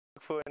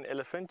For an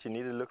elephant, you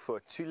need to look for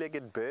a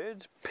two-legged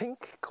bird,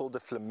 pink, called a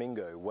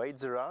flamingo,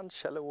 wades around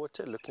shallow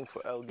water looking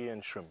for algae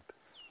and shrimp.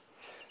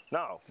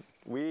 Now,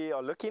 we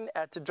are looking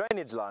at a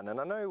drainage line, and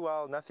I know,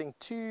 while nothing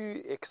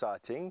too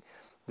exciting,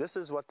 this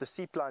is what the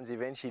seep lines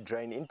eventually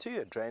drain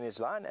into, a drainage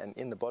line, and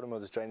in the bottom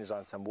of this drainage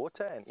line some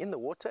water, and in the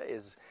water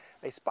is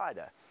a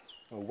spider,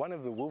 one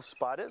of the wolf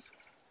spiders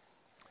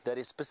that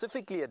is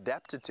specifically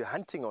adapted to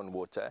hunting on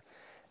water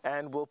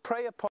and will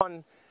prey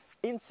upon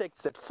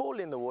insects that fall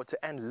in the water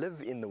and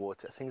live in the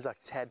water, things like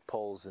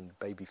tadpoles and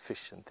baby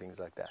fish and things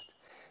like that.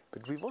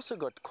 But we've also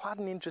got quite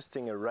an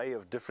interesting array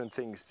of different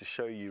things to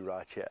show you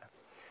right here.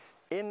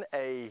 In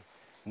a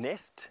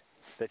nest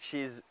that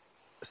she's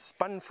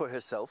spun for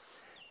herself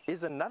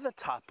is another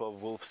type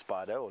of wolf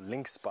spider or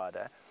lynx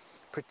spider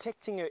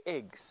protecting her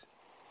eggs.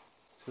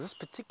 So this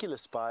particular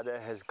spider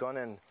has gone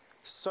and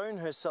sewn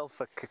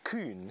herself a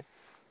cocoon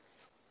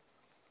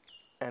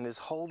and is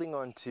holding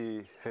on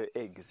to her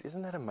eggs.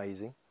 Isn't that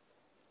amazing?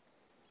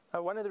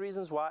 One of the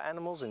reasons why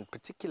animals, in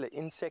particular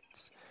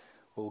insects,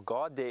 will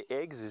guard their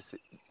eggs is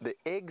the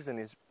eggs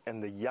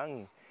and the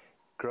young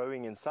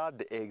growing inside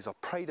the eggs are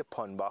preyed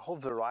upon by a whole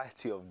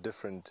variety of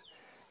different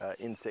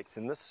insects.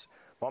 And this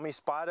mommy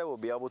spider will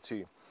be able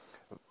to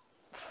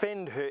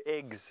fend her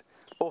eggs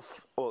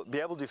off, or be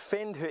able to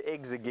fend her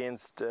eggs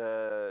against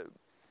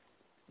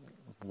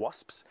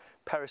wasps,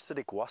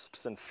 parasitic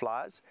wasps and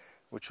flies,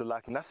 which will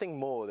like nothing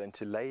more than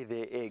to lay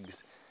their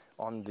eggs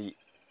on the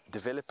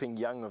developing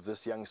young of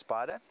this young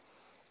spider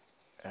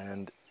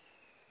and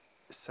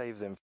save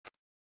them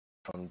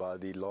from by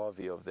the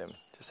larvae of them.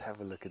 Just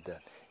have a look at that.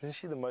 Isn't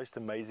she the most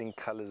amazing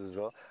colors as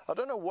well? I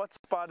don't know what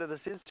spider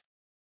this is,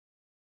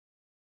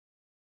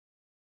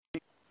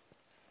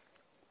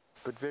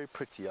 but very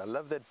pretty. I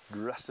love that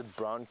russet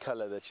brown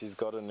color that she's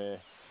got on her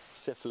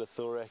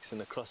cephalothorax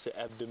and across her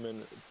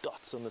abdomen,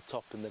 dots on the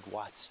top, and that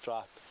white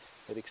stripe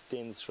that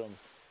extends from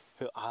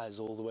her eyes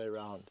all the way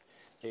around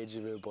the edge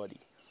of her body.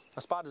 Now,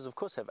 spiders, of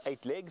course, have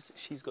 8 legs.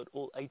 She's got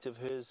all 8 of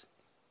hers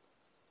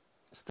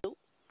still.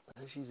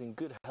 So she's in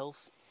good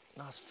health.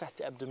 Nice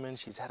fat abdomen.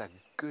 She's had a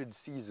good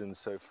season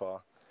so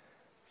far.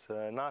 So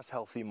a nice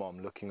healthy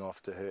mom looking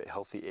after her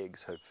healthy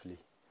eggs, hopefully.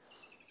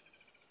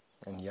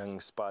 And young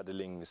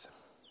spiderlings.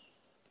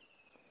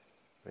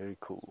 Very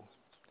cool.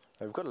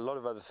 We've got a lot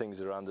of other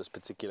things around this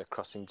particular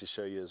crossing to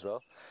show you as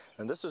well.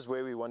 And this is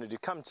where we wanted to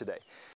come today.